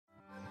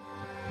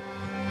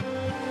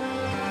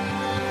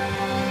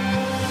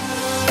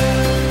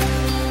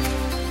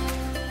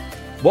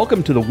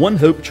Welcome to the One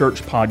Hope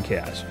Church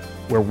podcast,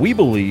 where we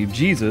believe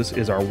Jesus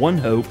is our one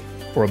hope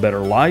for a better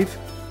life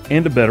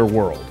and a better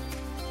world.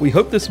 We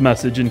hope this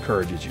message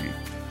encourages you.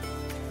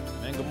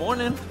 And good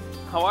morning.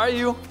 How are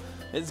you?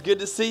 It's good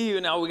to see you.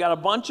 Now, we got a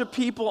bunch of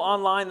people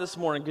online this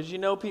morning because you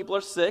know people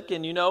are sick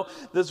and you know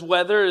this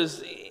weather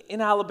is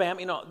in Alabama.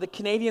 You know, the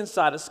Canadian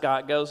side of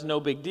Scott goes, no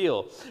big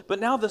deal.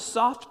 But now the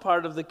soft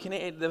part of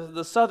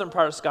the southern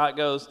part of Scott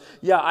goes,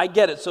 yeah, I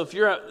get it. So if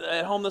you're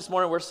at home this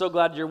morning, we're so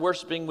glad you're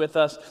worshiping with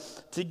us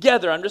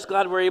together. I'm just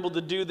glad we're able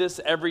to do this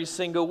every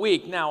single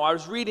week. Now, I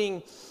was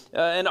reading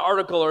an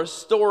article or a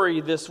story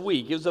this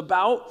week. It was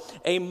about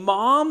a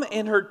mom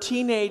and her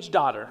teenage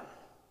daughter.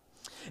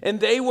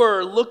 And they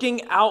were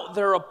looking out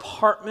their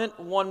apartment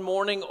one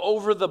morning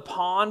over the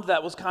pond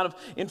that was kind of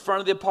in front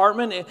of the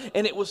apartment,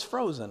 and it was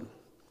frozen.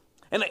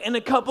 And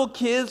a couple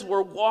kids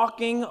were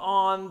walking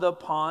on the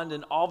pond,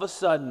 and all of a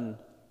sudden,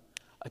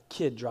 a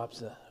kid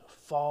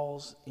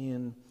falls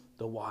in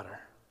the water.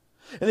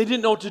 And they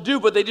didn't know what to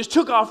do, but they just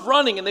took off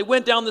running, and they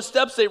went down the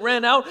steps, they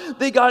ran out,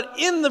 they got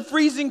in the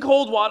freezing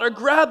cold water,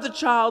 grabbed the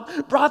child,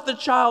 brought the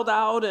child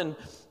out, and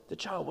the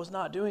child was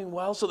not doing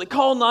well, so they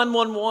called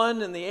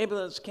 911, and the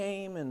ambulance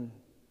came and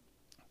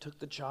took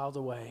the child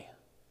away.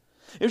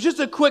 It was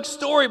just a quick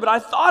story, but I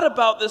thought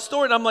about this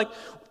story, and I'm like,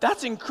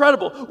 that's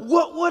incredible.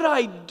 What would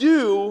I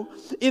do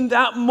in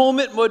that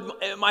moment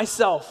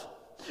myself?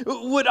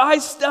 Would I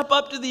step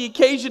up to the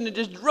occasion and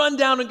just run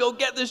down and go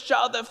get this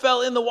child that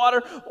fell in the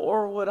water,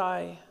 or would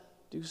I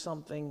do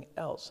something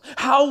else?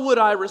 How would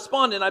I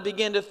respond? And I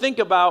began to think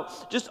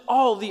about just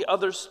all the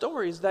other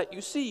stories that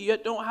you see. You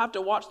don't have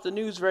to watch the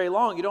news very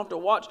long. You don't have to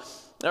watch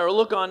or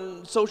look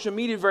on social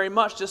media very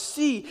much to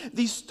see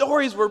these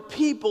stories where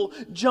people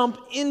jump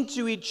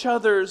into each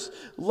other's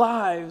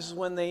lives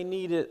when they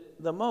need it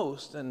the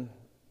most. And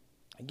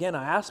again,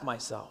 I ask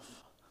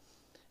myself,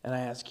 and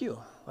I ask you,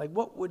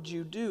 what would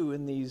you do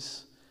in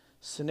these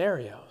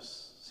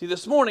scenarios? See,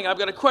 this morning I've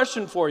got a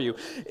question for you.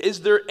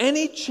 Is there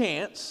any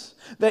chance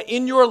that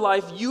in your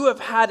life you have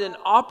had an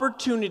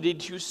opportunity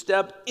to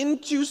step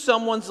into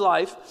someone's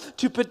life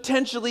to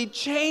potentially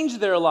change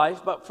their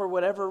life, but for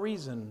whatever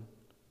reason,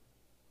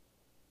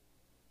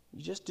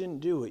 you just didn't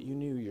do what you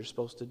knew you're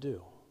supposed to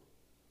do?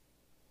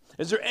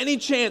 Is there any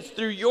chance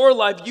through your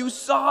life you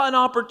saw an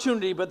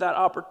opportunity, but that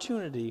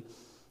opportunity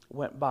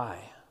went by?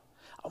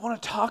 I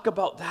want to talk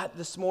about that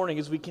this morning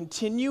as we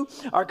continue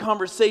our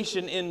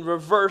conversation in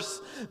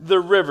Reverse the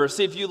River.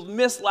 See, if you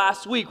missed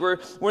last week, we're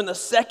in the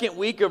second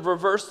week of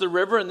Reverse the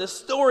River, and this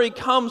story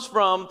comes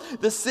from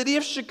the city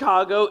of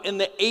Chicago in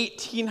the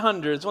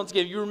 1800s. Once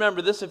again, you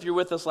remember this if you're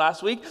with us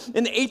last week.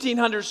 In the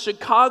 1800s,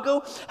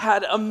 Chicago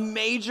had a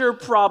major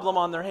problem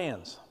on their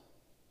hands.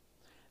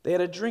 They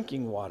had a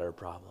drinking water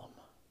problem.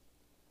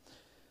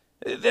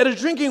 They had a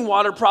drinking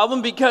water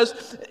problem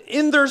because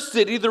in their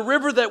city, the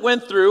river that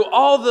went through,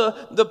 all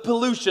the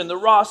pollution, the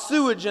raw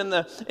sewage and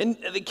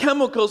the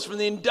chemicals from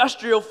the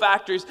industrial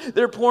factories,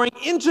 they're pouring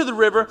into the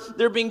river.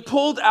 They're being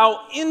pulled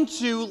out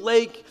into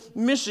Lake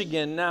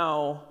Michigan.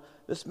 Now,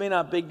 this may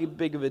not be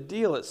big of a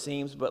deal, it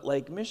seems, but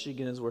Lake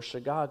Michigan is where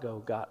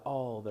Chicago got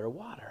all their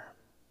water.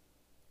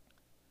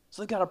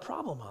 So they got a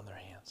problem on their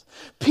hands.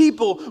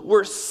 People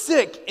were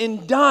sick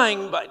and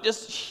dying by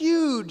just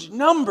huge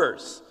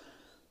numbers.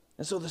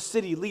 And so the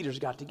city leaders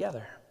got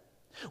together.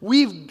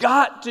 We've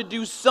got to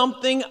do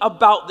something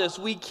about this.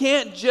 We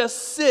can't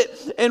just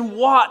sit and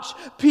watch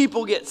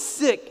people get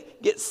sick,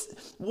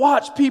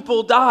 watch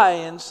people die.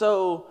 And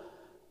so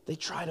they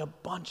tried a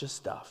bunch of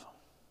stuff.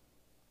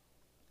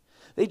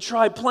 They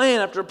tried plan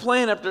after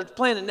plan after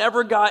plan and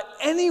never got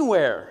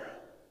anywhere.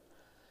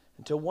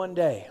 Until one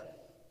day,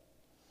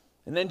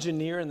 an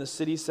engineer in the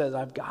city says,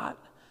 I've got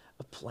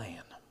a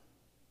plan.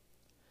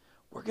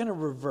 We're going to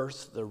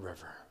reverse the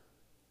river.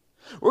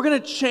 We're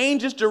going to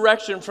change its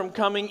direction from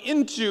coming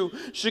into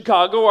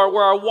Chicago, or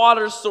where our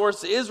water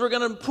source is. We're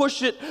going to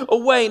push it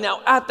away.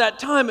 Now, at that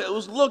time, it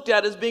was looked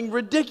at as being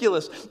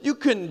ridiculous. You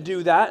couldn't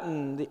do that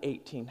in the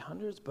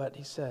 1800s, but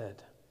he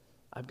said,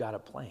 I've got a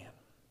plan.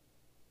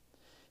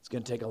 It's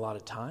going to take a lot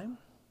of time.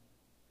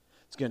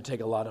 It's going to take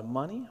a lot of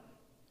money.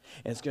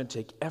 And it's going to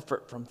take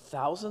effort from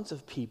thousands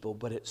of people,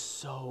 but it's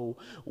so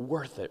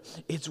worth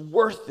it. It's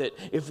worth it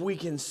if we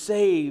can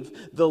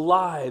save the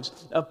lives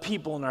of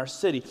people in our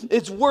city.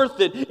 It's worth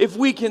it if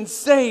we can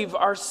save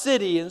our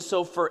city. And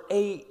so for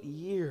 8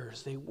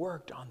 years, they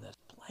worked on this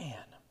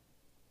plan.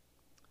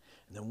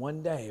 And then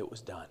one day it was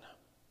done.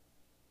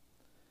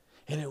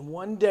 And in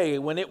one day,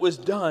 when it was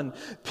done,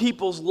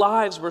 people's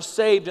lives were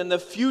saved, and the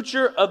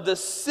future of the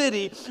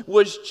city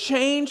was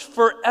changed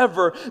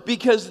forever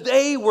because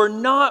they were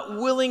not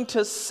willing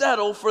to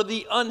settle for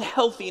the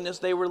unhealthiness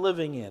they were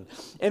living in.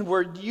 And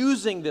we're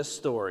using this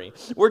story.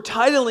 We're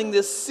titling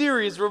this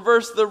series,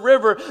 Reverse the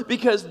River,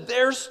 because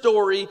their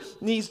story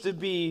needs to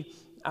be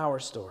our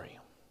story.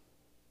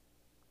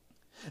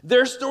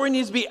 Their story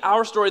needs to be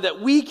our story, that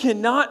we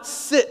cannot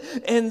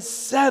sit and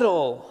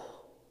settle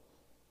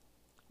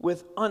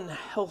with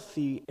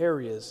unhealthy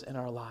areas in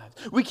our lives.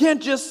 We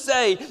can't just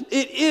say,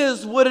 it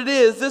is what it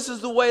is. This is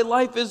the way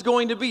life is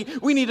going to be.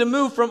 We need to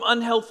move from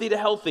unhealthy to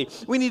healthy.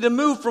 We need to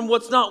move from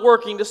what's not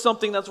working to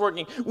something that's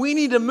working. We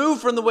need to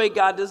move from the way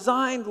God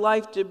designed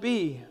life to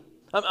be.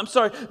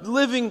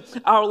 Living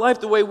our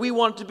life the way we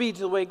want it to be to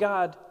the way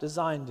God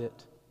designed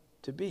it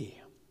to be.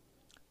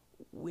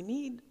 We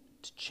need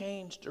to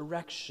change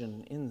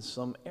direction in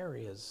some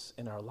areas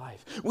in our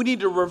life. We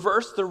need to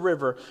reverse the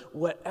river,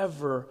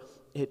 whatever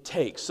it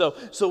takes.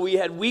 So we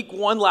had week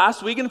 1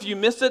 last week, and if you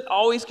missed it,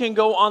 always can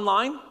go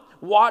online,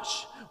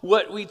 watch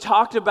what we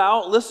talked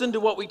about, listen to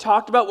what we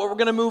talked about, what we're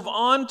going to move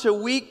on to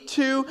week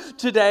 2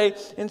 today,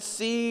 and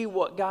see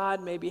what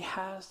God maybe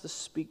has to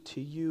speak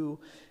to you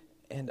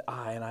and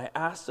I. And I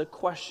asked a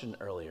question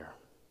earlier.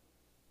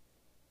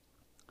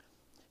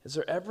 Has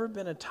there ever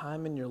been a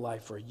time in your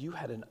life where you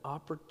had an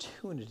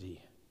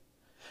opportunity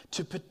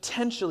to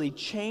potentially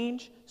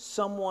change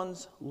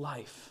someone's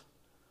life?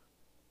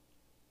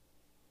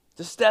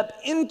 To step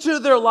into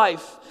their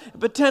life and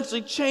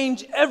potentially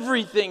change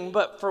everything,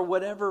 but for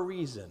whatever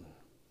reason,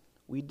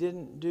 we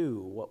didn't do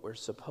what we're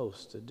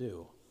supposed to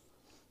do.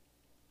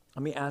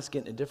 Let me ask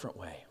it in a different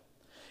way.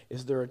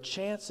 Is there a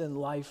chance in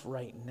life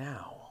right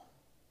now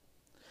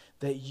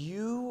that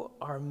you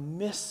are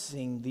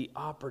missing the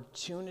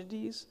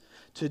opportunities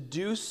to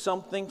do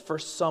something for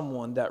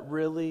someone that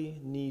really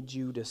needs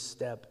you to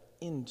step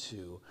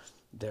into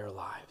their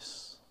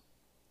lives?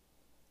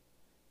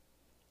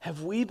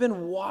 Have we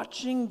been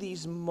watching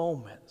these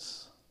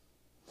moments,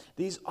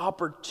 these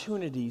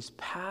opportunities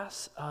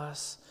pass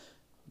us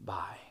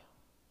by?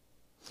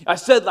 I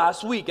said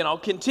last week, and I'll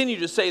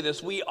continue to say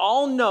this, we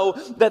all know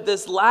that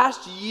this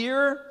last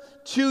year,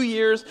 2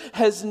 years,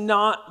 has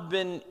not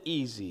been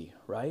easy,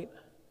 right?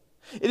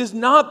 It has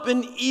not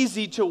been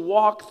easy to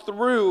walk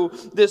through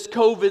this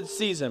COVID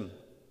season.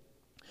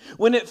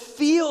 When it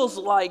feels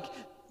like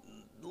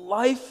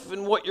life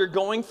and what you're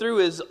going through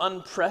is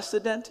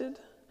unprecedented,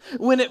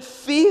 when it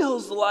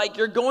feels like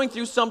you're going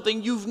through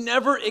something you've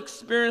never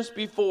experienced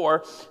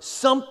before,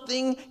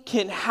 something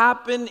can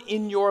happen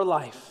in your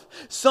life.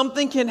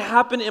 Something can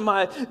happen in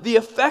my life. The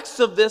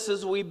effects of this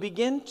is we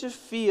begin to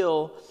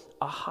feel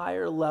a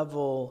higher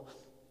level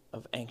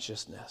of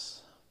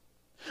anxiousness.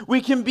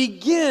 We can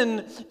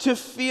begin to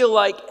feel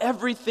like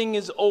everything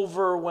is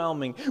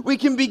overwhelming. We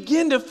can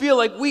begin to feel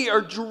like we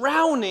are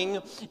drowning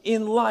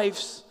in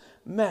life's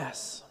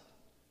mess.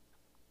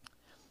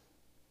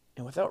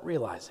 And without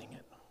realizing it,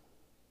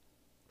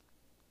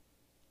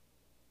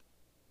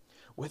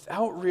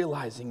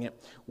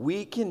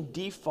 we can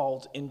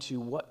default into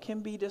what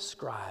can be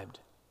described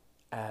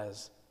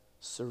as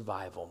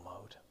survival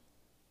mode.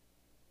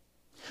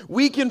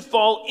 We can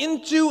fall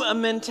into a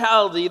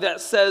mentality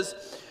that says,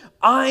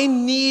 I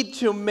need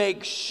to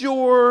make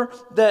sure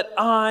that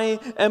I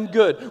am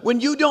good. When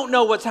you don't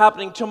know what's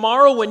happening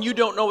tomorrow, when you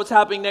don't know what's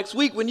happening next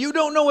week, when you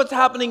don't know what's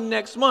happening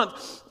next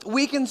month,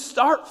 we can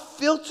start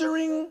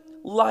filtering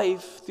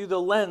life through the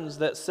lens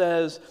that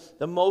says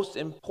the most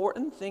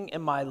important thing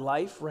in my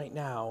life right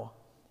now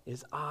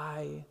is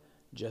I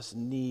just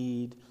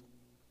need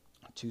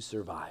to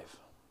survive.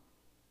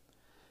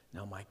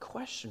 Now my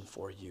question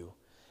for you,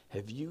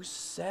 have you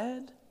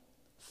said,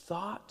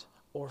 thought,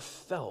 or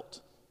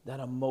felt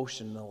that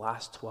emotion in the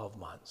last 12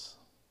 months?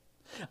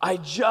 I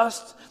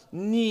just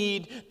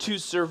need to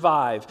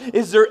survive.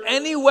 Is there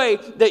any way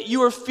that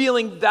you are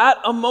feeling that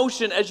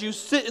emotion as you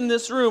sit in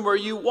this room or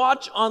you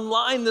watch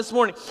online this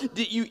morning?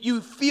 Do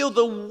you feel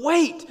the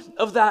weight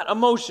of that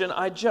emotion?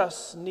 I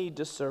just need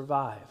to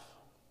survive.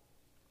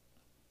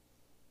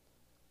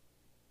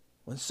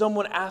 When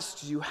someone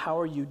asks you, how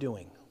are you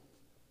doing?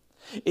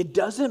 It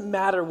doesn't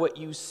matter what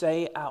you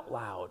say out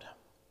loud.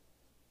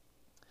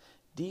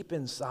 Deep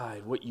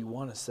inside, what you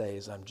want to say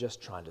is, I'm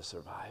just trying to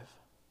survive.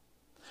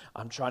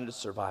 I'm trying to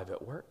survive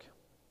at work.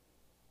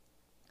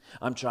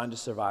 I'm trying to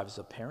survive as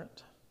a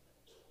parent.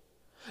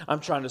 I'm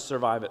trying to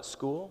survive at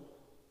school.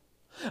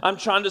 I'm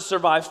trying to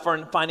survive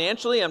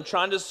financially. I'm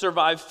trying to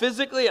survive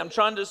physically. I'm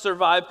trying to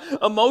survive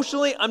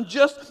emotionally. I'm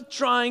just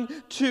trying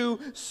to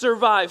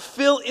survive.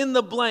 Fill in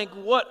the blank.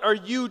 What are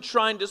you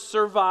trying to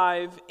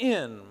survive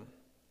in?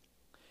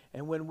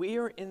 And when we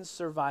are in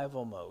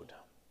survival mode,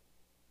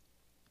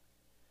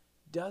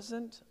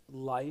 doesn't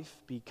life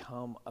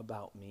become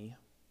about me?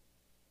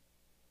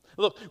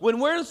 Look, when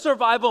we're in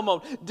survival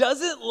mode,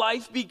 doesn't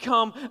life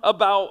become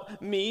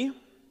about me?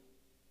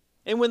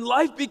 And when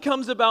life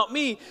becomes about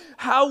me,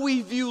 how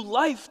we view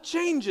life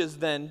changes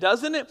then,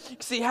 doesn't it?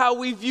 See, how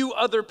we view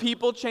other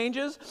people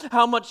changes,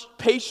 how much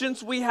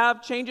patience we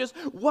have changes,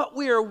 what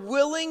we are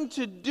willing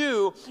to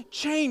do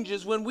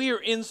changes when we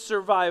are in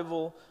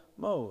survival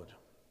mode.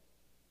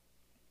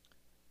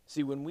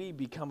 See, when we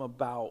become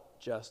about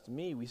just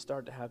me, we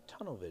start to have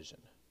tunnel vision.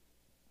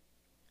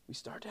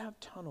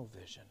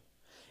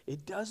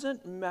 It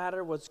doesn't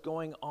matter what's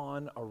going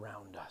on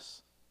around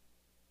us.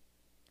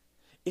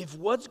 If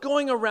what's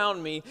going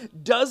around me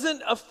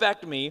doesn't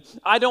affect me,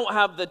 I don't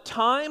have the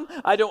time,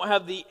 I don't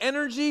have the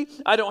energy,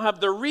 I don't have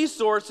the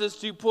resources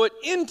to put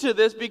into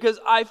this because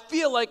I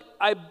feel like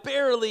I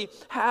barely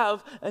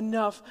have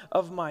enough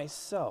of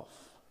myself.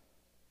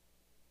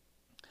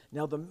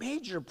 Now, the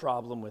major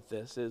problem with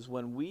this is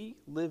when we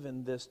live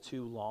in this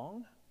too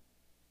long,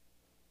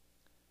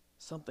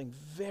 something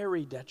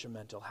very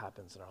detrimental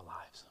happens in our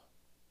lives.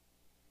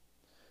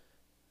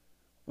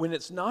 When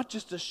it's not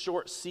just a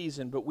short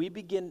season, but we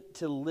begin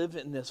to live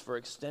in this for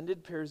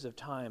extended periods of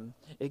time,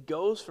 it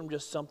goes from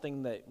just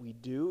something that we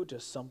do to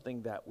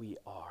something that we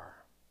are.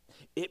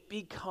 It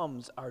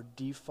becomes our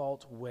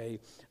default way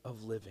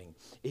of living.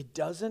 It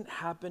doesn't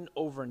happen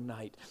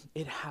overnight.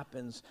 It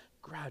happens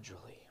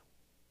gradually.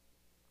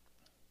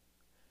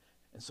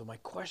 And so my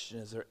question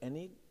is there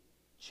any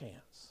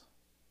chance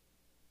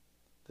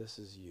this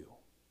is you?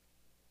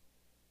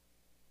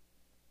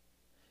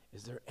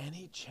 Is there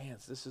any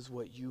chance this is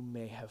what you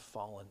may have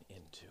fallen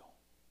into?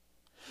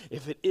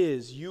 If it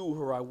is, you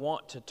who I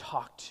want to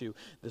talk to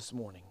this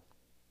morning.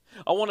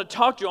 I want to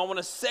talk to you, I want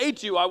to say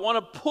to you, I want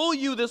to pull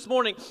you this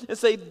morning and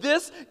say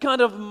this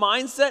kind of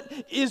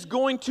mindset is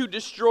going to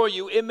destroy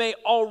you. It may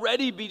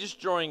already be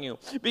destroying you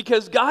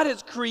because God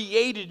has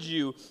created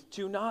you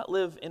to not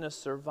live in a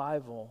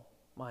survival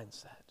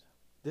mindset.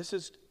 This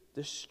is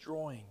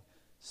destroying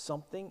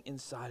something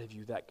inside of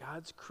you that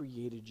God's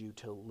created you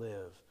to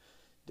live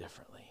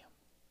differently.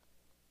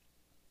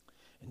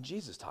 And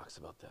Jesus talks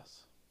about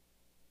this.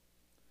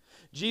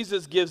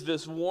 Jesus gives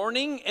this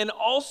warning and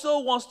also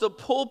wants to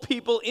pull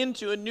people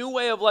into a new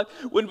way of life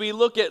when we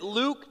look at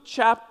Luke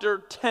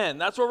chapter 10.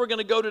 That's where we're going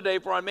to go today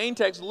for our main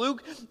text,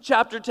 Luke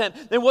chapter 10.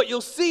 Then what you'll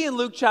see in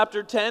Luke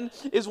chapter 10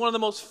 is one of the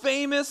most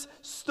famous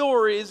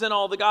stories in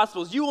all the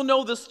Gospels. You will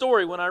know this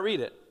story when I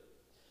read it.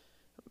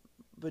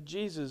 But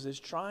Jesus is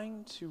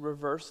trying to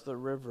reverse the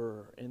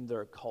river in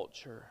their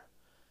culture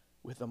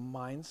with a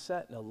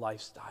mindset and a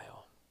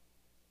lifestyle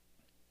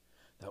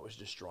that was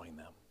destroying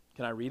them.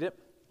 Can I read it?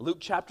 Luke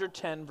chapter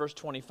 10, verse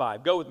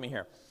 25. Go with me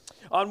here.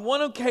 On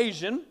one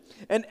occasion,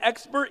 an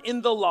expert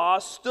in the law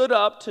stood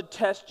up to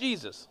test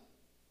Jesus.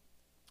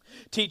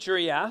 Teacher,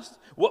 he asked,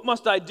 what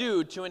must I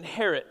do to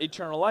inherit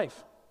eternal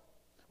life?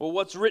 Well,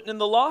 what's written in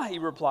the law, he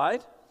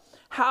replied.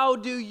 How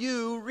do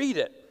you read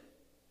it?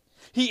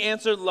 He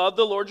answered, love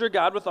the Lord your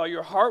God with all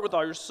your heart, with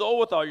all your soul,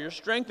 with all your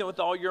strength, and with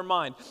all your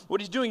mind. What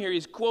he's doing here,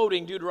 he's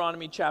quoting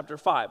Deuteronomy chapter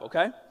 5,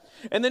 okay?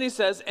 And then he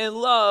says, and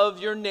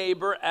love your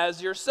neighbor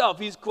as yourself.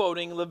 He's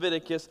quoting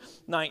Leviticus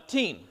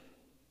 19.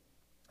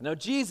 Now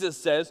Jesus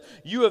says,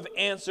 you have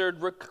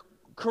answered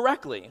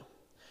correctly.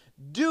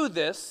 Do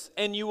this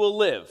and you will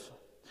live.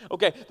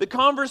 Okay, the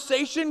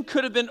conversation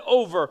could have been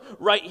over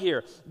right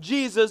here.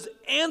 Jesus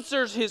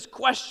answers his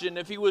question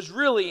if he was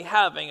really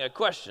having a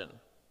question.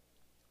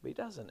 But he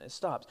doesn't. It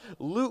stops.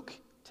 Luke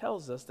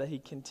tells us that he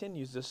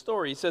continues this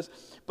story. He says,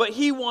 but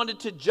he wanted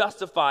to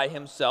justify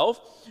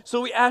himself.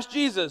 So he asked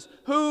Jesus,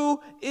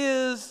 who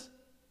is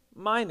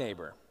my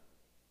neighbor?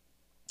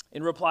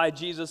 In reply,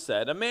 Jesus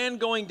said, a man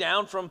going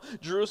down from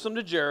Jerusalem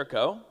to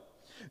Jericho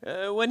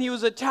when he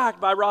was attacked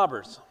by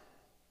robbers.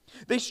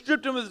 They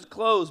stripped him of his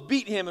clothes,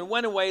 beat him, and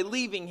went away,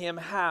 leaving him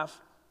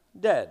half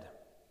dead.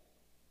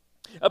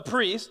 A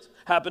priest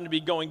happened to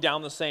be going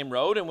down the same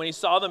road, and when he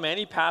saw the man,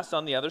 he passed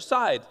on the other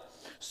side.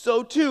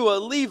 So too a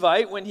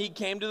Levite, when he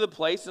came to the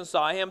place and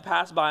saw him,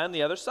 pass by on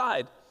the other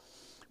side.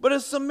 But a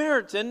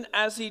Samaritan,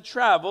 as he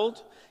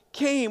traveled,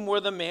 came where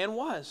the man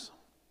was.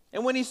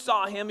 And when he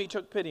saw him, he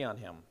took pity on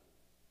him.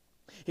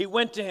 He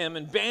went to him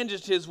and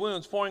bandaged his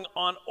wounds, pouring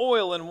on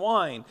oil and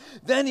wine.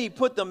 Then he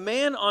put the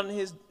man on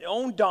his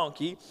own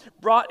donkey,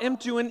 brought him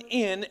to an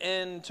inn,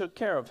 and took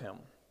care of him.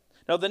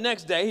 Now the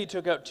next day he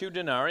took out 2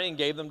 denarii and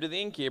gave them to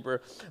the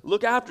innkeeper.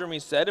 Look after him, he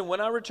said, and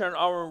when I return,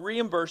 I will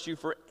reimburse you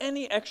for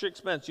any extra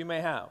expense you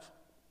may have.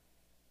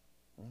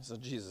 And so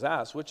Jesus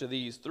asked, which of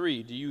these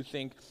 3 do you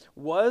think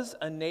was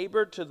a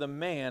neighbor to the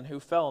man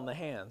who fell in the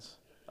hands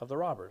of the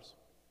robbers?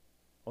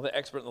 Well, the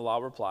expert in the law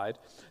replied,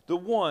 the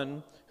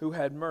one who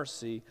had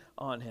mercy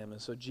on him.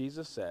 And so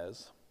Jesus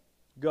says,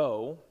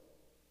 go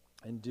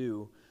and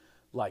do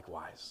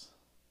likewise.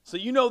 So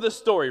you know this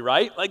story,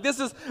 right? Like this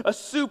is a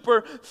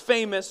super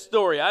famous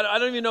story. I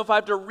don't even know if I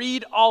have to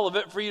read all of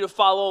it for you to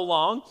follow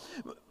along.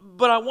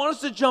 But I want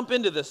us to jump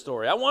into this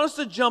story. I want us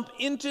to jump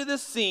into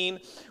this scene.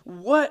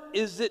 What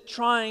is it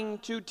trying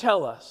to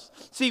tell us?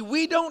 See,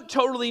 we don't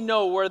totally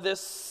know where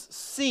this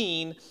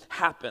scene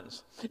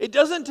happens. It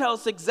doesn't tell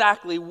us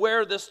exactly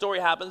where this story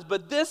happens,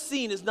 but this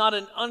scene is not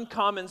an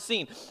uncommon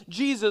scene.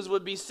 Jesus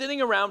would be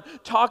sitting around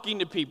talking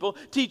to people,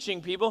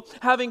 teaching people,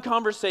 having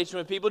conversation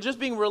with people, just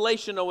being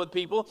relational with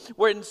people,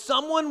 where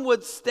someone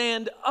would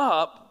stand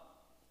up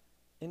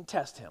and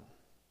test him.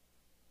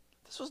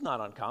 This was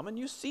not uncommon.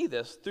 You see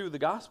this through the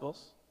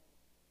Gospels.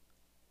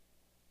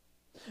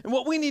 And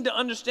what we need to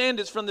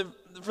understand is from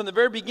the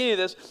very beginning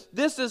of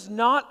this is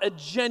not a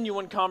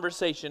genuine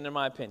conversation, in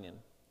my opinion.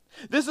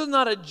 This is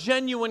not a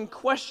genuine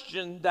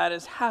question that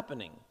is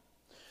happening.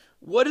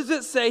 What does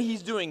it say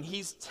he's doing?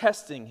 He's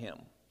testing him.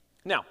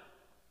 Now,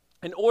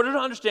 in order to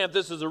understand if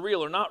this is a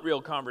real or not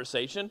real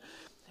conversation,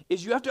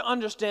 is you have to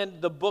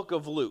understand the book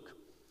of Luke.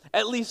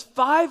 At least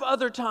 5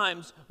 other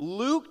times,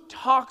 Luke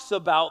talks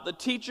about the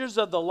teachers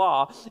of the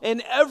law,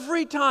 and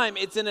every time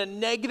it's in a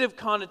negative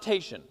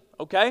connotation,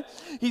 okay?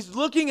 He's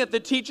looking at the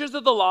teachers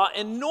of the law,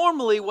 and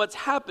normally what's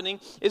happening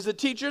is the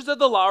teachers of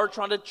the law are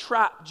trying to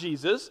trap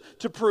Jesus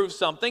to prove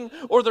something,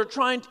 or they're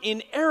trying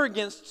in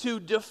arrogance to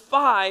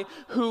defy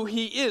who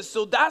he is.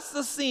 So that's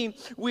the scene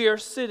we are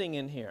sitting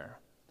in here.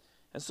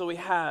 And so he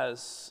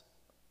has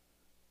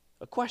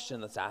a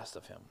question that's asked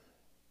of him.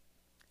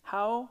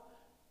 How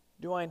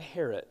do I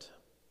inherit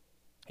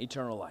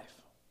eternal life?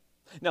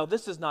 Now,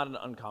 this is not an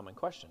uncommon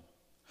question.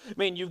 I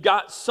mean, you've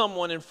got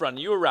someone in front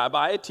of you, a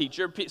rabbi, a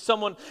teacher,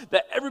 someone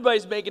that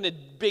everybody's making a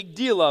big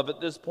deal of at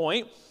this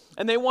point,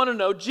 and they want to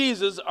know,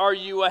 Jesus, are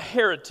you a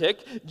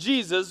heretic?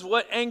 Jesus,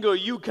 what angle are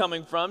you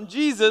coming from?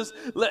 Jesus,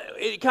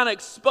 it kind of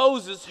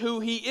exposes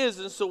who he is,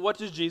 and so what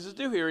does Jesus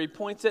do here? He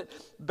points it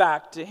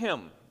back to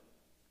him.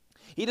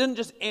 He doesn't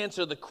just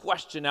answer the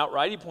question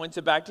outright, he points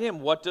it back to him.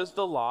 What does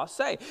the law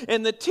say?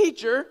 And the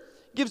teacher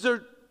gives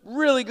a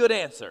really good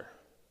answer.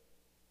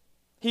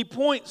 He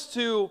points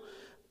to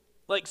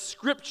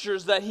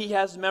scriptures that he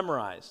has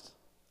memorized.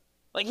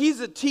 He's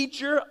a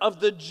teacher of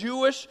the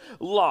Jewish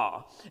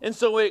law. And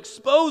so it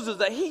exposes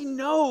that he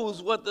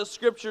knows what the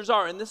scriptures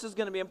are. And this is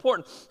going to be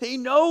important. He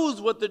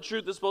knows what the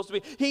truth is supposed to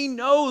be. He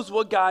knows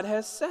what God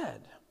has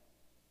said.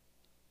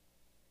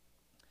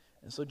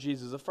 And so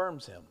Jesus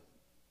affirms him.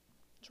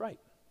 That's right.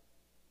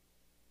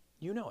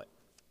 You know it.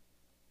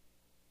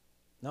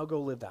 Now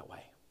go live that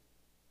way.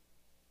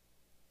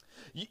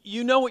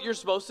 You know what you're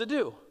supposed to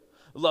do.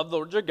 Love the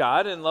Lord your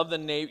God and love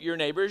your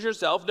neighbor as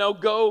yourself. Now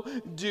go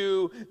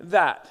do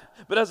that.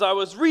 But as I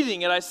was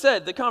reading it, I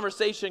said the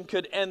conversation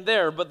could end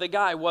there, but the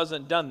guy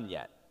wasn't done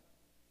yet.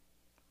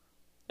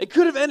 It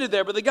could have ended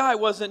there, but the guy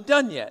wasn't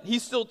done yet.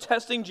 He's still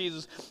testing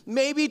Jesus,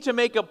 maybe to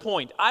make a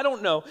point. I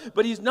don't know,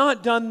 but he's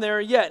not done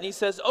there yet. And he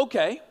says,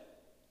 okay,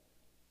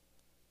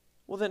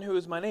 well then who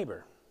is my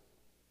neighbor?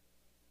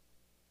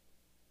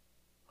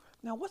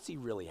 Now what's he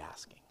really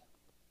asking?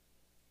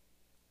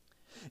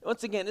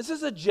 Once again, this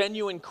is a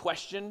genuine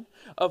question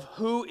of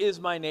who is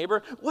my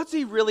neighbor. What's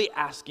he really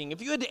asking?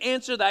 If you had to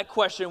answer that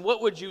question,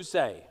 what would you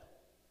say?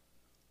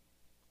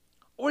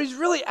 What he's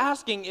really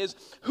asking is,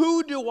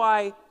 who do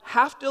I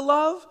have to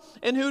love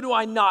and who do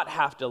I not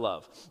have to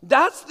love?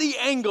 That's the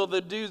angle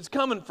the dude's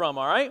coming from,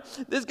 all right?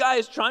 This guy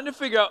is trying to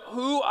figure out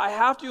who I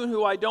have to and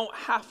who I don't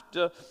have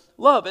to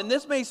love. And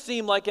this may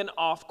seem like an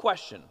off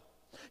question.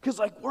 Because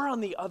we're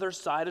on the other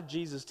side of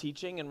Jesus'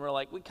 teaching and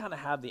we're we kind of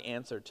have the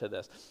answer to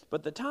this.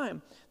 But at the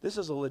time, this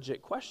is a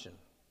legit question.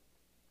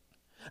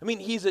 I mean,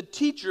 he's a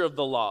teacher of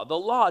the law. The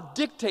law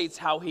dictates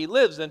how he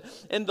lives, and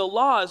the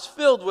law is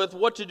filled with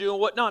what to do and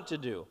what not to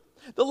do.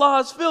 The law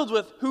is filled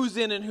with who's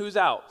in and who's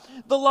out.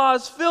 The law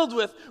is filled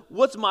with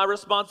what's my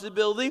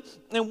responsibility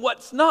and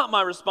what's not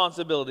my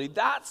responsibility.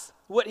 That's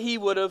what he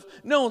would have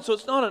known. So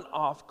it's not an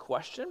off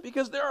question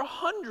because there are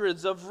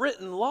hundreds of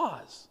written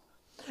laws.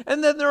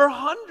 And then there are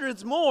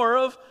hundreds more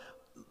of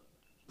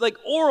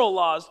oral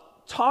laws,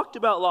 talked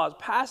about laws,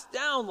 passed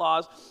down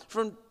laws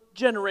from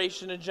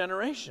generation to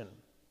generation.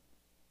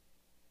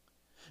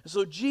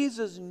 So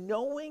Jesus,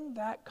 knowing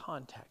that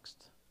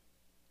context,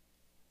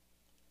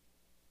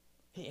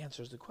 he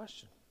answers the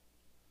question.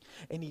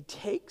 And he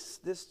takes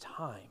this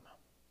time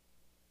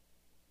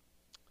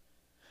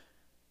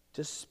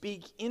to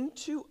speak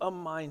into a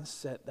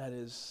mindset that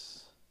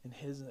is, in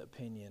his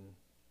opinion,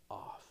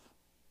 off.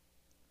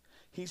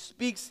 He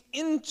speaks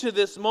into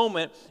this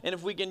moment, and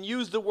if we can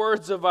use the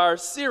words of our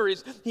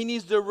series, he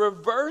needs to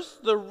reverse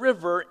the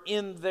river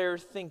in their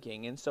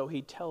thinking. And so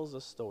he tells a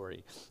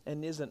story.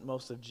 And isn't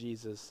most of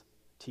Jesus'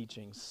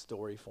 teaching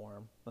story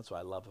form? That's what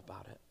I love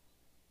about it.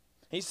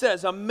 He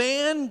says, a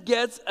man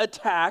gets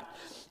attacked,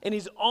 and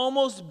he's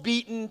almost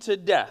beaten to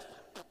death.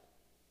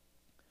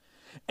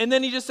 And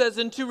then he just says,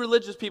 and 2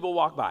 religious people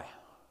walk by.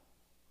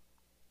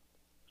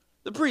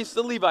 The priest,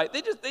 the Levite,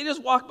 they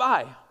just walk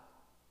by.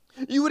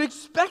 You would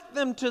expect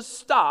them to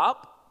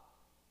stop,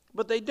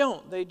 but they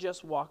don't. They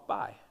just walk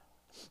by.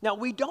 Now,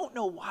 we don't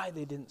know why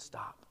they didn't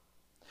stop.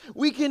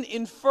 We can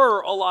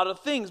infer a lot of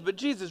things, but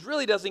Jesus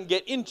really doesn't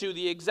get into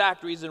the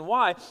exact reason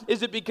why.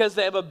 Is it because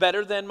they have a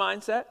better than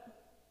mindset?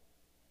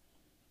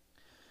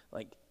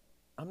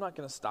 I'm not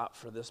going to stop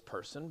for this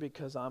person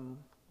because I'm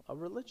a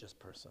religious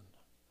person.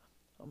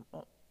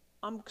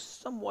 I'm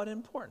somewhat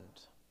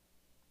important.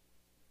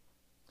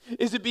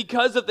 Is it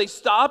because if they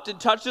stopped and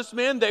touched this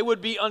man, they would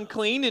be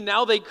unclean, and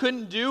now they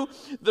couldn't do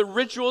the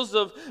rituals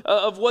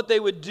of what they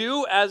would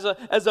do as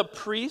a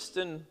priest?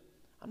 And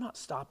I'm not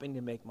stopping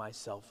to make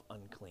myself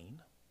unclean.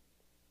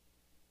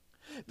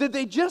 Did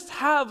they just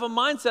have a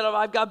mindset of,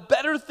 I've got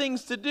better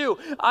things to do.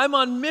 I'm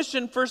on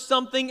mission for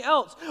something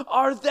else.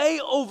 Are they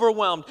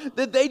overwhelmed?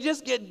 Did they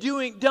just get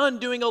done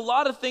doing a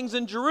lot of things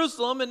in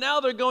Jerusalem, and now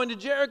they're going to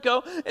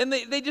Jericho, and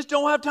they just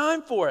don't have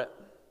time for it?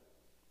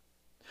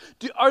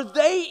 Are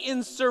they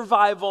in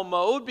survival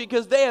mode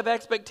because they have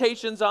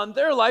expectations on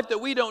their life that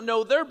we don't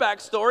know their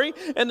backstory,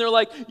 and they're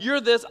like,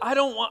 you're this, I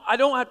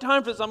don't have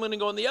time for this, I'm going to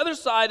go on the other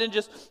side and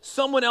just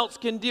someone else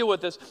can deal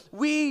with this.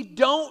 We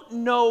don't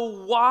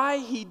know why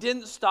he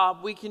didn't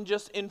stop. We can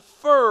just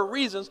infer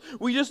reasons.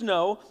 We just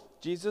know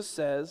Jesus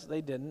says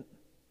they didn't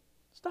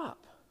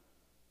stop.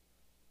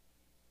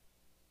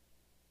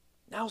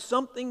 Now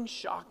something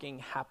shocking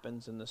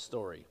happens in the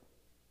story.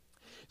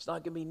 It's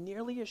not going to be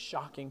nearly as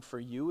shocking for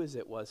you as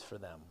it was for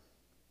them.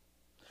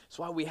 That's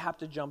why we have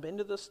to jump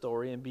into the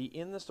story and be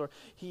in the story.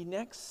 He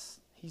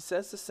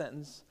says the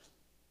sentence,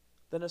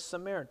 then a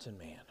Samaritan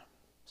man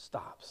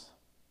stops.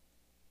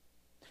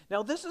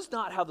 Now, this is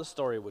not how the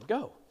story would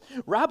go.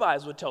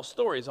 Rabbis would tell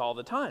stories all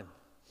the time.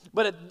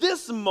 But at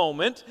this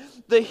moment,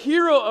 the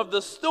hero of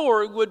the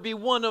story would be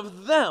one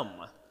of them.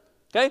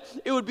 Okay?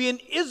 It would be an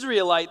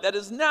Israelite that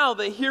is now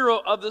the hero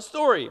of the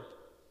story.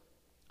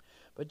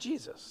 But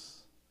Jesus,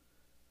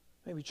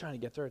 maybe trying to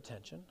get their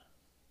attention,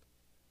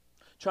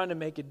 trying to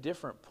make a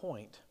different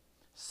point,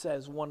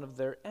 says one of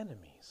their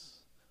enemies,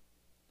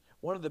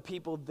 one of the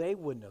people they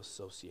wouldn't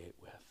associate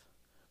with,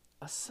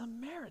 a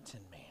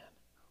Samaritan man.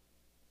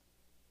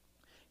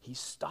 He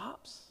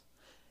stops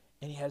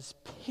and he has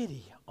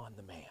pity on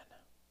the man.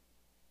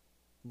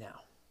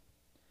 Now,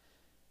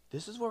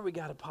 this is where we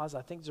got to pause.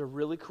 I think there's a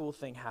really cool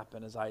thing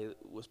happened as I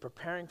was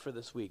preparing for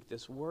this week.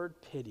 This word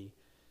pity,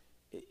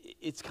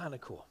 it's kind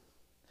of cool.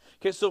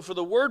 Okay, so for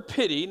the word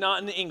pity,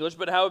 not in English,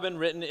 but how it's been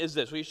written is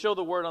this. We show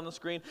the word on the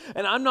screen,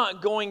 and I'm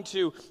not going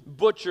to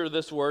butcher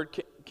this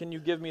word. Can you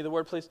give me the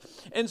word, please?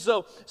 And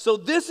so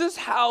this is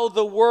how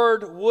the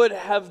word would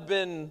have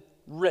been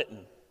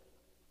written.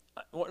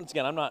 Once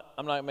again, I'm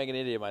not making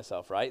an idiot of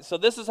myself, right? So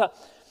this is how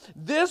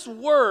this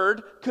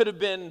word could have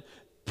been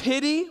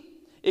pity.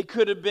 It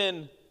could have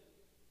been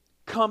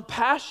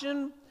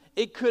compassion.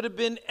 It could have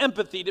been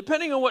empathy.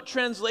 Depending on what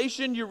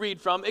translation you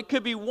read from, it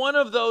could be one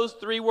of those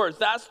three words.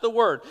 That's the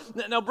word.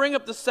 Now bring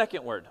up the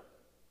second word.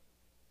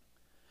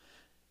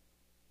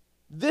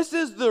 This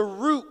is the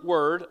root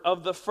word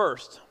of the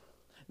first.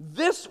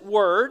 This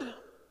word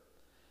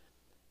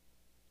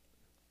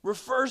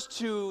refers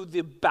to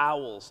the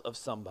bowels of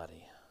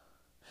somebody,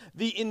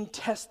 the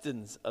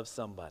intestines of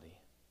somebody,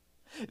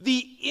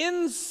 the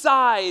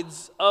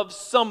insides of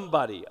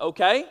somebody,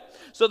 okay?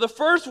 So the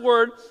first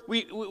word,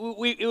 it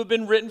would have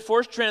been written,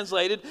 first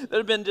translated, that would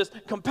have been just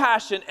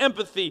compassion,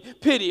 empathy,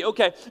 pity,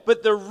 okay?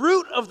 But the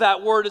root of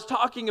that word is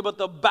talking about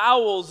the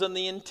bowels and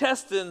the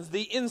intestines,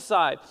 the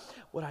inside.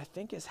 What I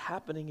think is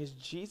happening is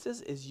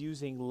Jesus is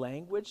using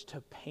language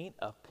to paint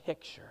a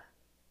picture.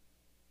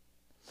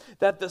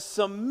 That the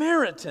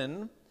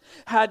Samaritan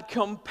had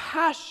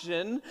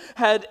compassion,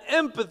 had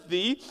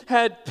empathy,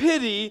 had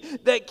pity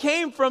that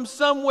came from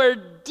somewhere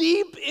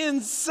deep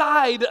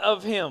inside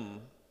of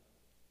him.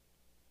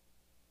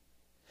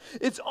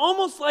 It's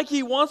almost like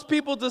he wants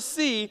people to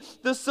see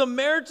the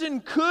Samaritan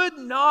could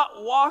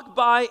not walk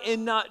by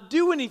and not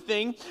do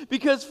anything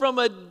because from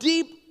a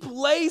deep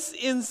place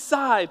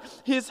inside,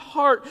 his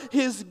heart,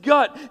 his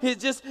gut,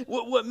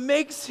 what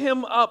makes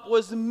him up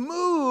was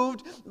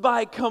moved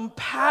by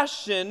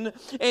compassion,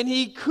 and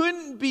he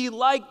couldn't be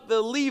like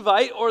the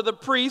Levite or the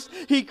priest.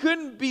 He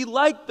couldn't be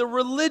like the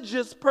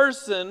religious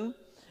person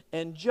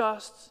and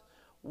just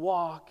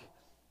walk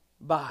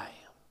by.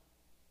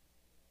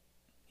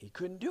 He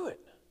couldn't do it.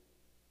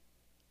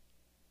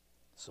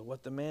 So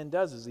what the man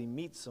does is he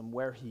meets him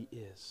where he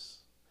is.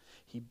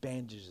 He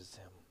bandages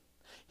him.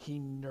 He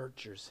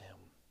nurtures him.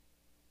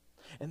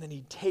 And then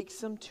he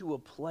takes him to a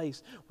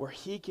place where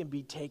he can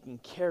be taken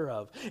care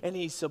of. And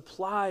he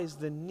supplies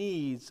the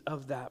needs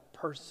of that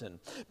person.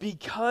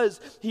 Because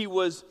he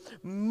was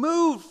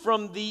moved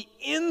from the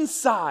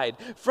inside,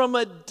 from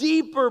a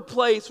deeper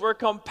place where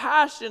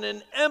compassion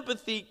and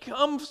empathy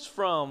comes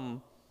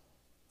from,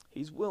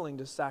 he's willing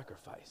to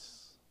sacrifice.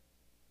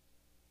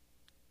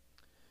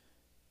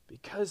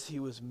 Because he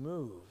was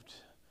moved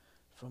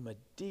from a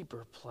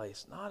deeper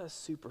place, not a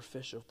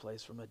superficial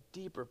place, from a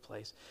deeper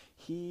place,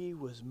 he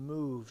was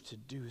moved to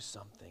do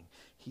something.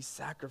 He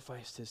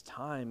sacrificed his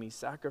time, he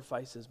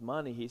sacrificed his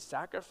money, he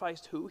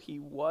sacrificed who he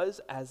was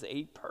as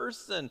a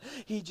person.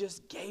 He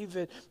just gave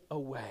it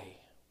away.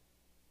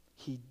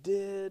 He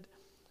did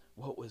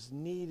what was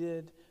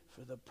needed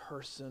for the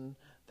person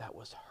that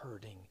was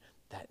hurting,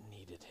 that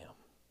needed him.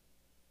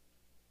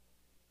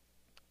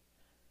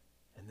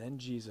 And then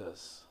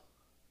Jesus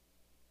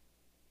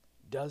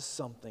does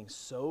something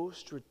so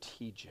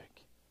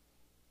strategic,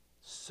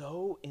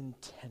 so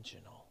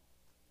intentional.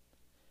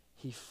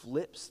 He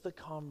flips the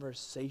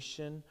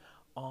conversation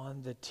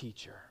on the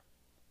teacher.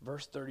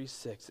 Verse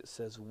 36, it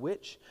says,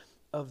 "Which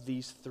of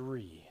these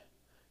three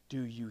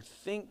do you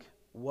think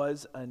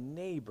was a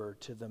neighbor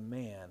to the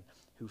man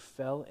who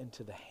fell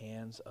into the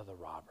hands of the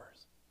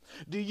robbers?"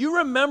 Do you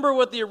remember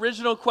what the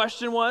original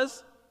question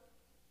was?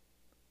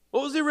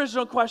 What was the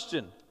original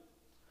question?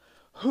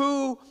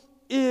 Who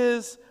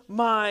is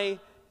my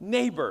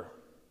neighbor?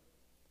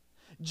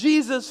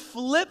 Jesus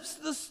flips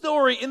the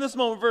story in this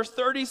moment, verse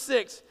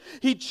 36.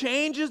 He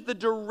changes the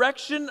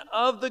direction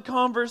of the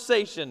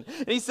conversation.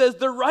 And he says,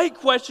 the right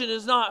question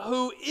is not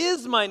who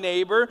is my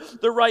neighbor.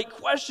 The right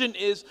question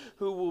is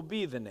who will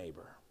be the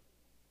neighbor.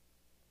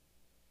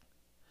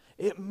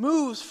 It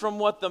moves from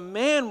what the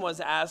man was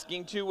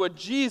asking to what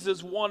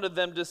Jesus wanted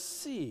them to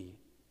see.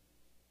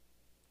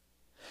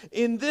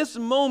 In this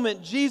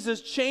moment,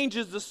 Jesus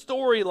changes the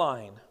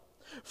storyline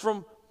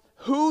from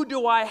who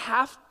do I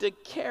have to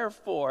care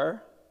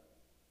for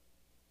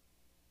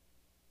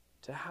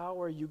to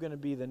how are you going to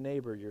be the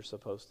neighbor you're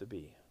supposed to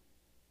be.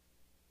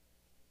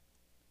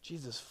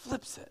 Jesus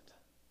flips it.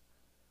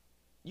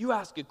 You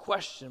ask a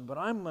question, but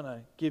I'm going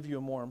to give you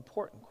a more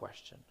important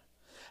question.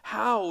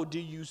 How do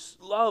you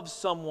love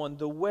someone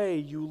the way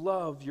you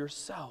love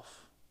yourself?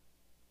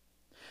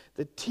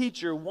 The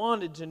teacher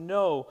wanted to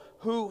know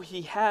who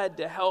he had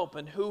to help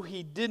and who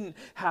he didn't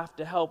have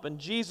to help. And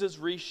Jesus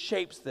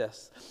reshapes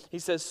this. He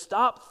says,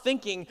 stop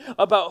thinking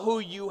about who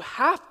you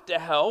have to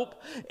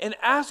help and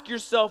ask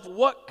yourself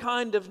what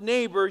kind of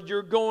neighbor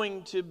you're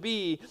going to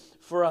be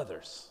for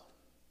others.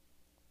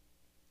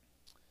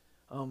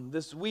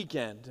 This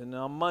weekend and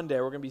on Monday,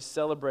 we're going to be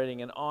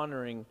celebrating and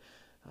honoring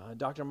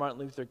Dr. Martin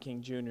Luther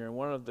King Jr. And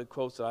one of the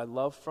quotes that I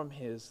love from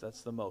his,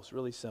 that's the most,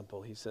 really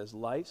simple. He says,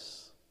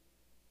 life's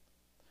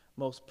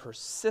most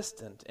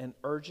persistent and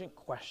urgent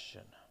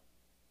question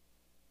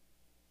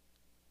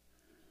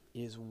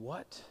is,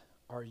 what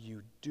are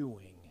you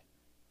doing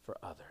for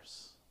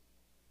others?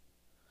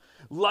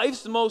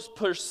 Life's most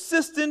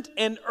persistent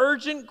and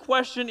urgent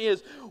question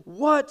is,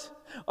 what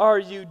are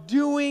you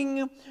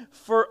doing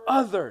for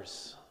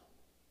others?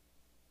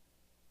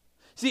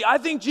 See, I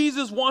think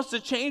Jesus wants to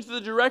change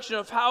the direction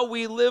of how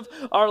we live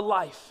our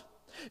life.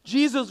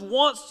 Jesus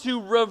wants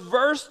to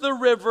reverse the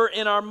river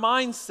in our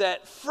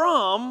mindset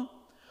from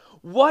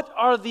what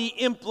are the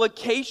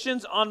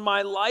implications on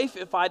my life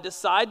if I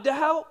decide to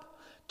help,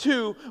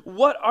 to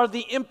what are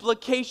the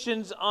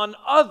implications on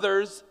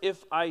others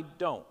if I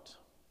don't.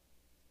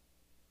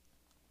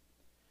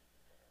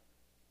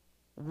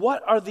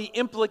 What are the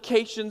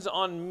implications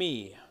on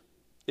me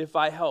if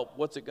I help?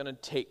 What's it going to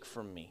take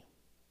from me?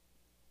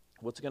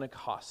 What's it going to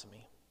cost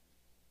me?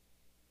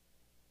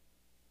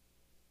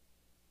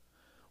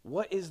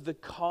 What is the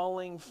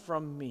calling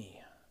from me?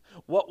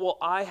 What will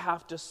I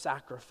have to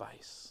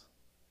sacrifice?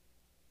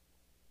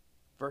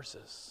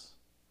 Versus,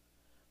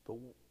 but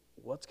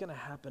what's going to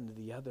happen to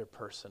the other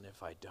person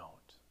if I don't?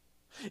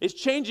 It's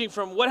changing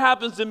from what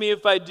happens to me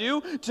if I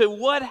do to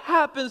what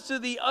happens to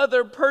the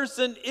other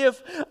person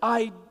if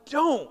I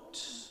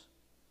don't.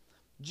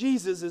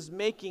 Jesus is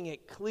making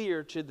it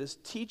clear to this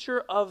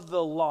teacher of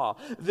the law,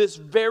 this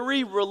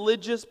very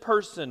religious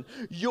person,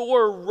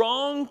 your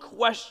wrong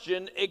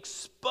question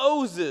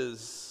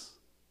exposes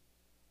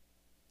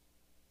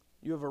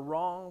you have a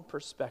wrong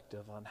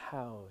perspective on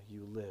how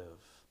you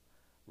live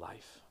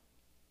life.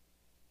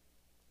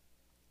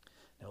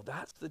 Now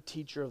that's the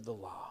teacher of the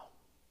law.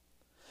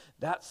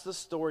 That's the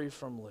story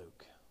from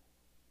Luke.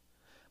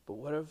 But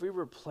what if we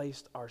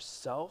replaced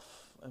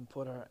ourself and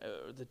put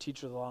the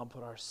teacher of the law and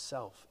put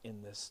ourself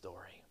in this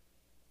story?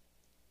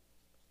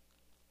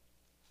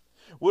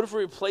 What if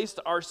we replaced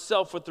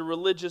ourself with the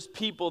religious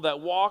people that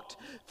walked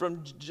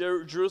from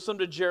Jerusalem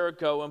to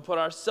Jericho and put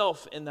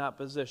ourself in that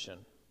position?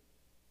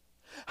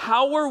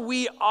 How are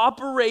we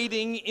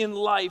operating in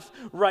life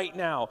right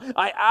now?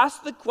 I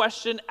asked the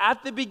question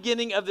at the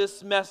beginning of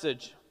this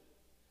message.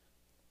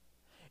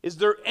 Is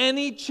there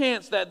any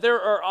chance that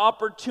there are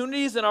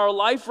opportunities in our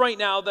life right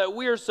now that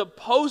we are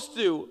supposed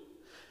to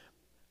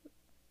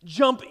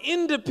jump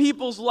into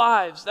people's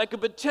lives that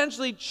could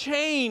potentially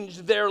change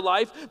their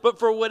life, but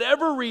for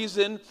whatever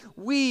reason,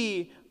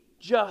 we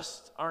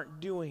just aren't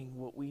doing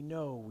what we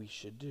know we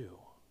should do?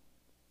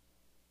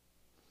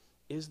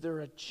 Is there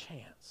a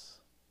chance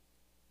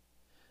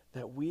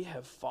that we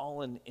have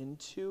fallen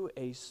into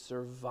a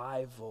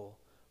survival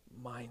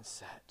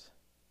mindset?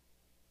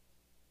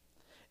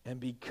 And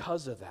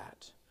because of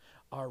that,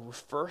 our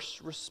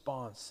first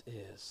response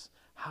is,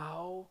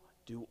 how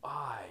do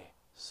I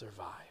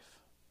survive?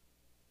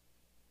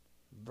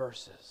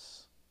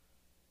 Versus,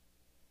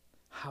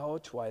 how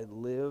do I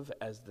live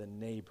as the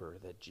neighbor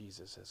that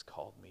Jesus has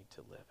called me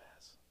to live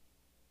as?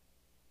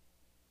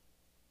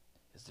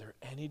 Is there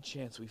any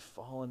chance we've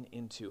fallen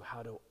into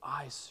how do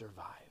I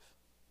survive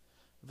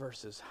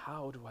versus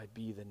how do I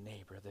be the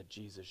neighbor that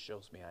Jesus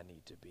shows me I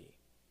need to be?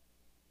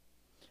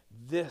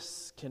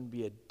 This can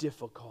be a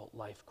difficult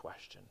life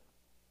question.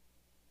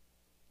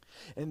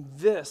 And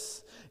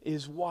this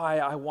is why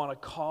I want to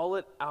call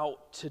it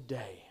out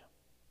today.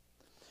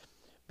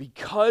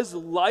 Because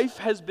life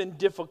has been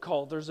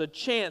difficult, there's a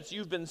chance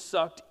you've been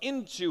sucked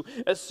into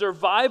a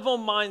survival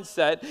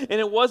mindset,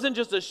 and it wasn't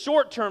just a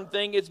short-term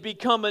thing, it's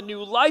become a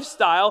new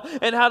lifestyle,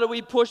 and how do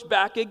we push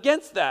back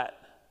against that?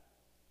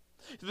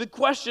 The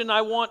question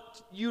I want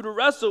you to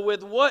wrestle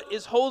with, what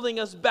is holding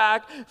us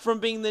back from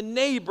being the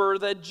neighbor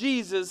that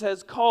Jesus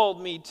has called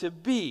me to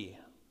be?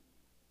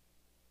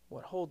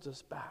 What holds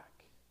us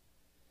back?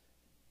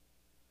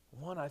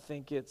 One, I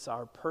think it's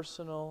our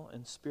personal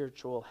and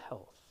spiritual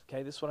health.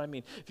 Okay, this is what I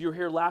mean. If you were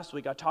here last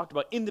week, I talked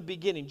about in the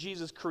beginning,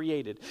 Jesus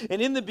created.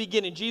 And in the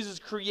beginning, Jesus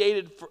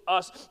created for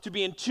us to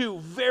be in two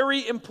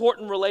very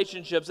important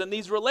relationships. And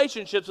these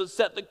relationships would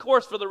set the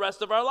course for the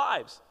rest of our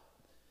lives.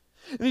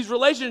 And these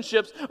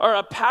relationships are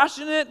a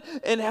passionate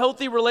and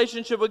healthy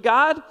relationship with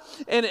God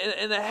and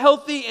a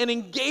healthy and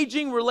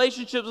engaging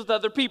relationship with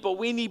other people.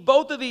 We need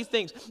both of these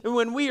things. And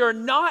when we are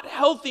not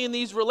healthy in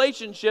these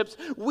relationships,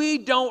 we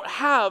don't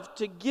have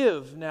to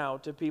give now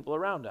to people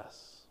around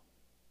us.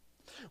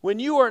 When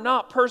you are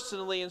not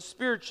personally and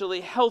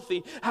spiritually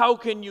healthy, how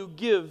can you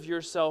give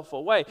yourself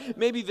away?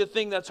 Maybe the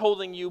thing that's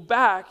holding you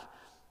back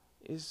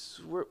is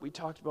what we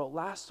talked about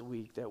last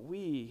week, that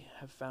we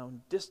have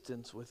found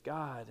distance with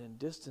God and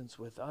distance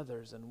with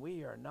others, and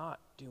we are not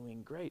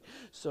doing great.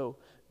 So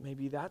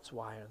maybe that's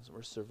why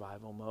we're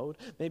survival mode.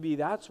 Maybe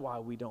that's why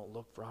we don't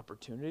look for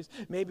opportunities.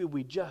 Maybe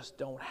we just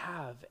don't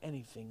have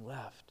anything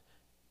left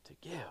to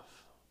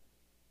give.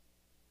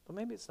 But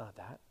maybe it's not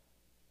that.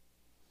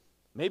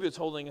 Maybe what's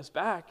holding us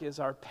back is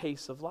our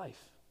pace of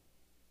life.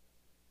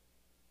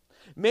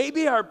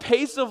 Maybe our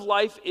pace of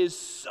life is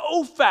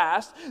so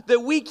fast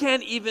that we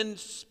can't even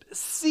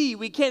see,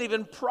 we can't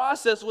even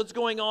process what's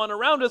going on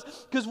around us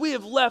because we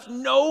have left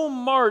no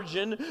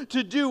margin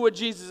to do what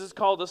Jesus has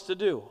called us to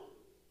do.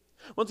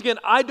 Once again,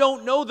 I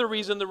don't know the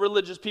reason the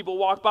religious people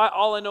walked by.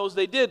 All I know is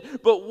they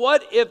did. But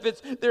what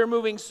if they're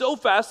moving so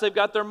fast, they've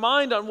got their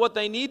mind on what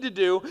they need to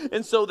do,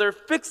 and so they're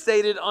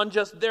fixated on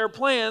just their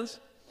plans,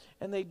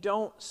 and they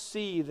don't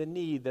see the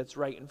need that's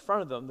right in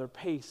front of them, their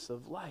pace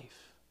of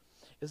life.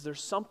 Is there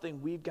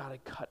something we've got to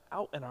cut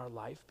out in our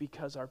life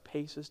because our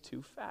pace is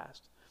too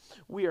fast?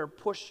 We are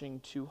pushing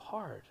too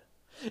hard.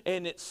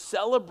 And it's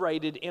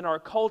celebrated in our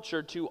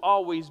culture to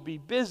always be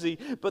busy,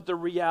 but the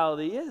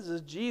reality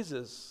is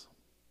Jesus,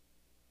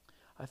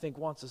 I think,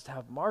 wants us to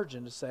have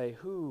margin to say,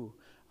 who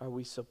are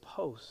we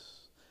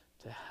supposed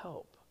to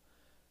help?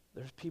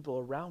 There's people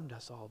around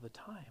us all the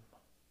time.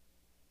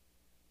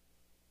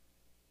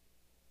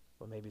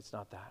 Well, maybe it's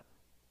not that.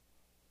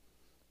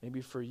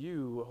 Maybe for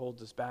you, what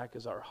holds us back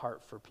is our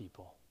heart for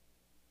people.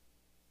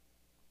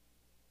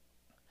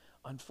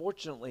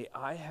 Unfortunately,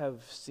 I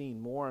have seen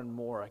more and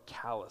more a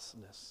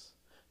callousness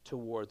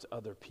towards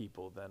other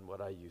people than what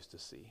I used to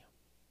see.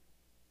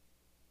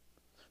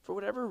 For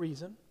whatever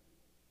reason,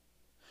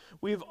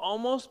 we've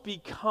almost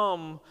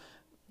become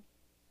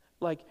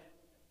like,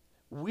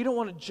 we don't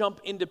want to jump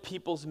into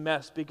people's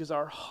mess because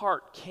our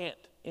heart can't,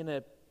 in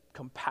a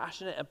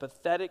compassionate,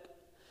 empathetic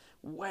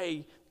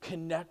way,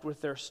 connect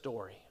with their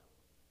story.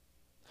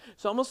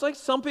 It's almost like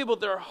some people,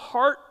 their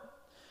heart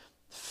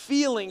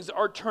feelings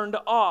are turned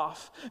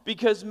off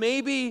because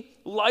maybe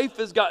life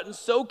has gotten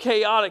so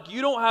chaotic you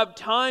don't have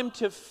time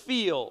to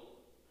feel.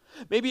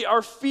 Maybe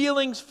our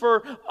feelings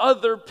for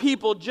other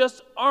people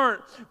just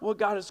aren't what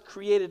God has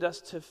created us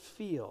to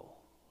feel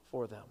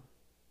for them.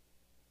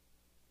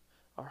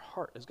 Our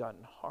heart has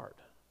gotten hard.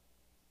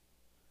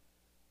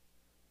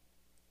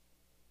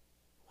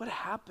 What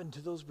happened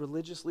to those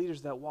religious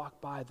leaders that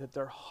walked by, that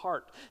their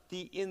heart,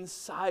 the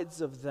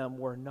insides of them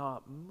were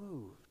not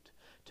moved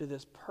to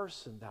this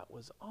person that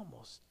was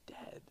almost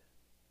dead?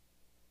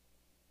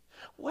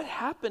 What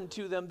happened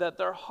to them that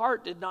their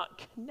heart did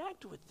not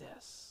connect with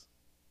this?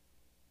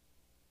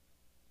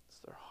 Does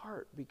their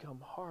heart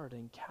become hard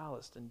and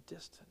calloused and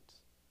distant?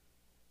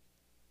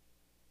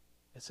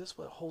 Is this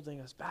what's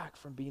holding us back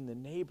from being the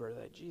neighbor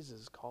that Jesus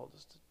has called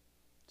us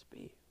to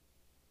be?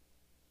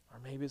 Or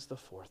maybe it's the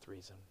fourth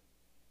reason.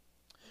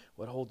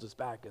 What holds us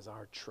back is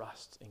our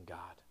trust in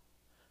God,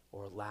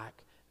 or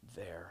lack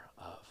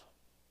thereof.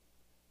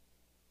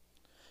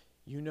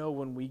 You know,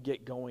 when we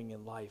get going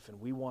in life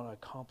and we want to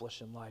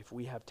accomplish in life,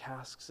 we have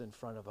tasks in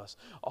front of us.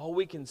 All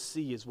we can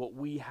see is what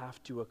we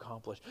have to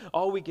accomplish.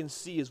 All we can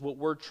see is what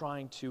we're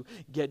trying to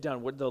get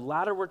done. The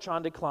ladder we're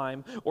trying to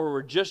climb, or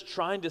we're just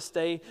trying to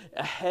stay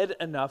ahead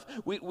enough.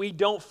 We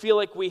don't feel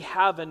like we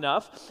have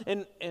enough.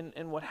 And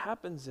what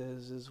happens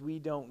is we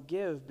don't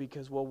give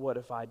because, well, what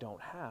if I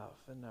don't have?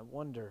 And I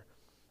wonder,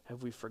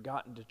 have we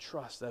forgotten to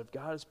trust that if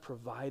God has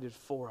provided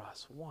for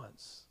us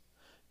once,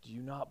 do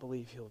you not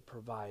believe he'll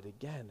provide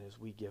again as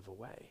we give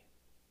away?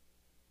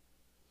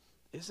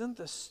 Isn't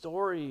the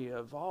story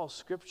of all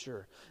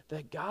Scripture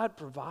that God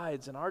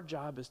provides and our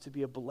job is to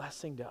be a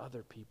blessing to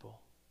other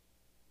people?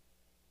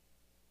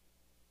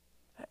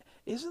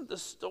 Isn't the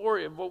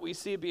story of what we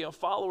see being a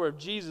follower of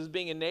Jesus,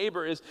 being a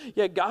neighbor, is,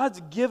 yeah,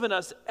 God's given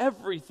us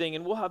everything,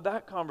 and we'll have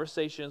that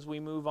conversation as we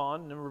move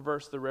on and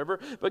reverse the river,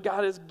 but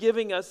God has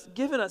given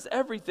us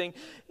everything.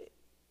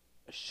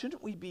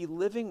 Shouldn't we be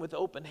living with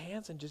open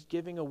hands and just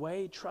giving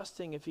away,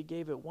 trusting if he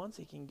gave it once,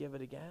 he can give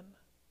it again?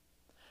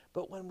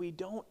 But when we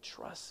don't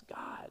trust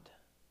God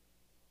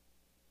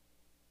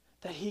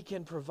that he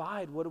can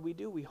provide, what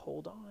do? We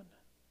hold on.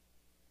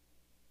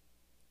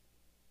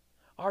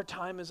 Our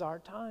time is our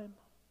time.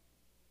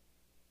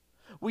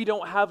 We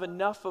don't have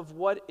enough of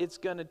what it's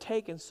going to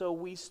take, and so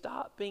we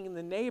stop being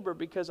the neighbor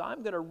because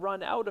I'm going to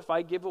run out if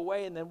I give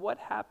away, and then what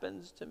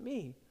happens to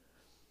me?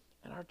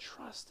 And our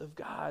trust of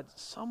God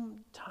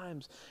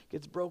sometimes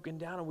gets broken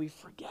down and we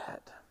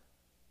forget.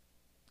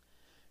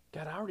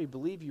 God, I already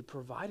believe you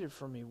provided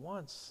for me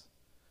once.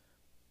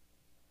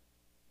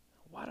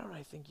 Why don't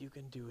I think you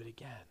can do it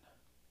again?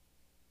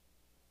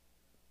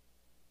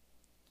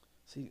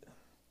 See,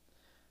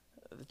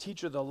 the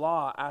teacher of the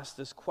law asked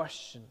this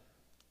question.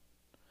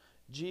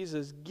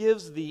 Jesus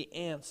gives the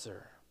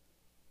answer,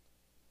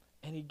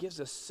 and he gives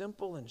a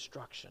simple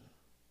instruction.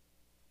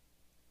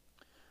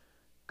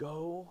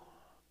 Go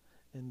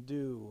and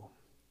do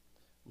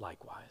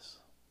likewise.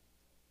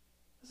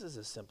 This is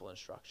a simple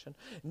instruction.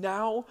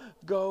 Now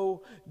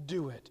go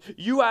do it.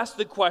 You ask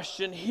the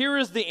question, here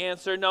is the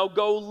answer. Now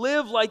go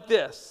live like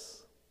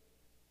this.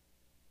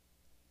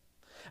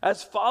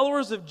 As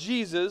followers of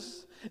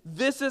Jesus,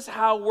 this is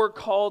how we're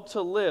called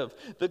to live.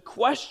 The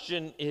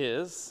question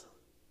is,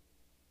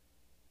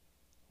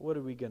 what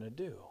are we going to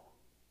do?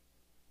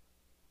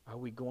 Are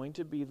we going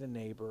to be the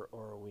neighbor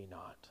or are we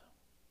not?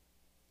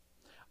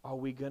 Are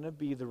we going to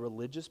be the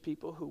religious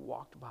people who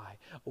walked by?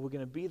 Are we going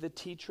to be the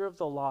teacher of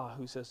the law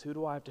who says, who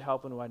do I have to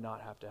help and who do I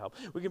not have to help?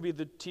 We're going to be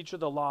the teacher of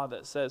the law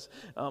that says,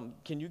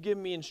 can you give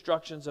me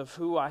instructions of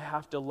who I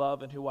have to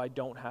love and who I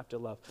don't have to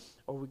love?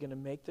 Or are we going to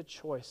make the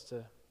choice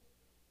to,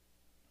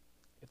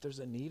 if there's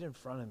a need in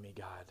front of me,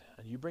 God,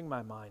 and you bring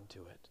my mind to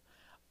it,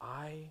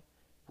 I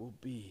will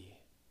be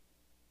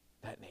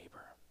that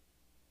neighbor.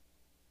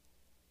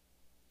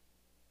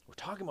 We're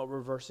talking about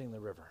reversing the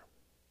river.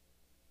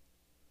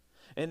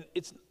 And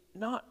it's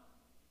not,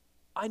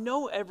 I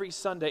know every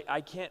Sunday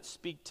I can't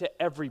speak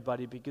to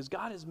everybody because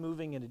God is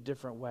moving in a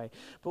different way.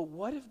 But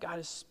what if God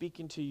is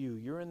speaking to you?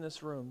 You're in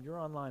this room, you're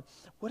online.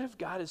 What if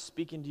God is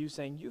speaking to you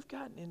saying, you've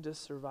gotten into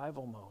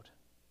survival mode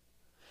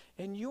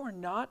and you are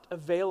not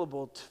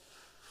available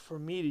for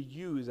me to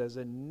use as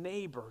a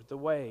neighbor the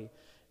way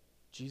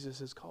Jesus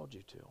has called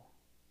you to?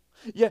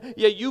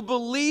 Yeah, you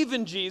believe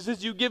in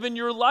Jesus, you've given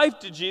your life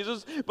to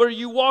Jesus, but are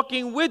you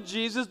walking with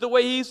Jesus the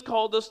way he's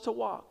called us to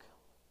walk?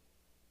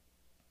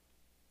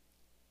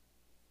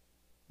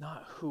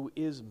 Not who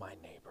is my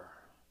neighbor,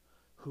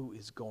 who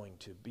is going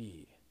to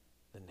be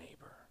the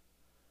neighbor.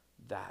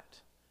 That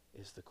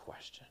is the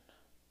question.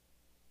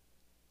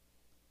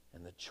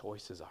 And the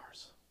choice is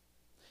ours.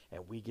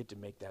 And we get to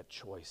make that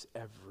choice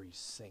every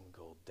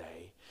single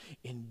day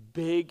in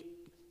big,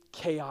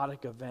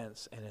 chaotic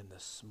events and in the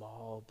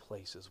small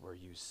places where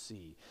you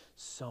see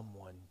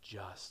someone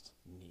just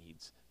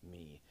needs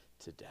me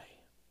today.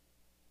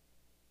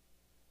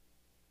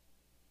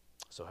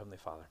 So, Heavenly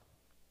Father,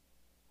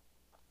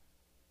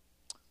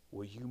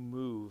 will you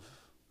move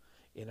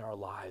in our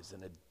lives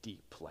in a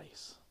deep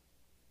place?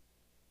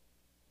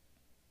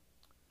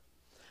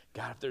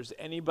 God, if there's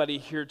anybody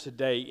here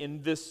today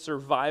in this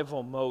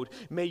survival mode,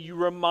 may you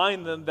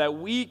remind them that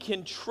we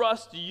can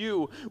trust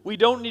you. We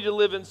don't need to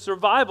live in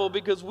survival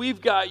because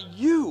we've got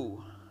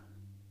you.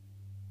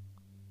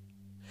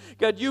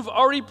 God, you've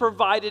already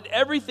provided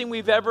everything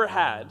we've ever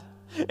had,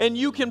 and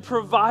you can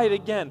provide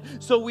again.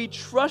 So we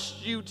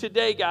trust you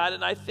today, God,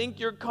 and I think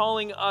you're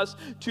calling us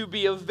to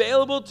be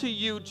available to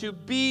you, to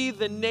be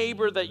the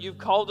neighbor that you've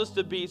called us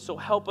to be. So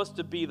help us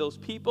to be those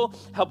people.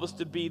 Help us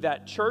to be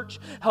that church.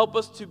 Help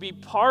us to be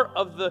part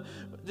of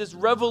this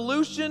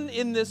revolution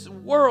in this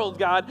world,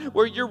 God,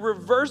 where you're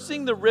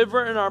reversing the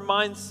river in our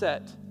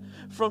mindset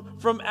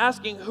from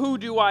asking, who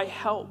do I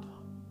help?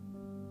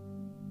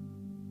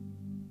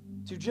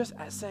 To just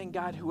saying,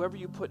 God, whoever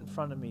you put in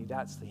front of me,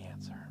 that's the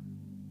answer.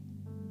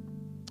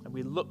 And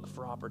we look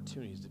for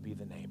opportunities to be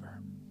the neighbor.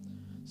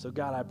 So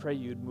God, I pray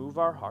you'd move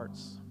our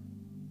hearts.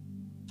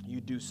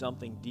 You'd do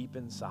something deep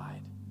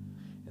inside.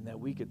 And that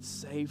we could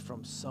say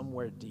from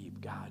somewhere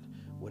deep, God,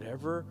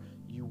 whatever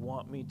you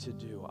want me to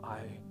do,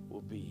 I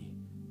will be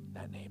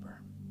that neighbor.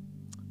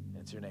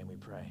 And it's your name we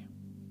pray.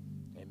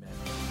 Amen.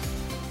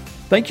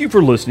 Thank you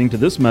for listening to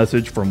this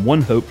message from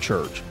One Hope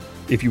Church.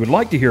 If you would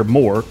like to hear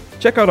more,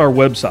 check out our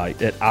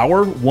website at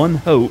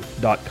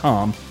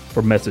ouronehope.com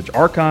for message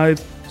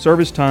archives,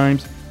 service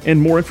times, and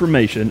more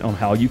information on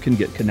how you can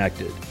get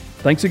connected.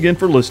 Thanks again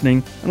for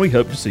listening, and we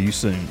hope to see you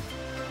soon.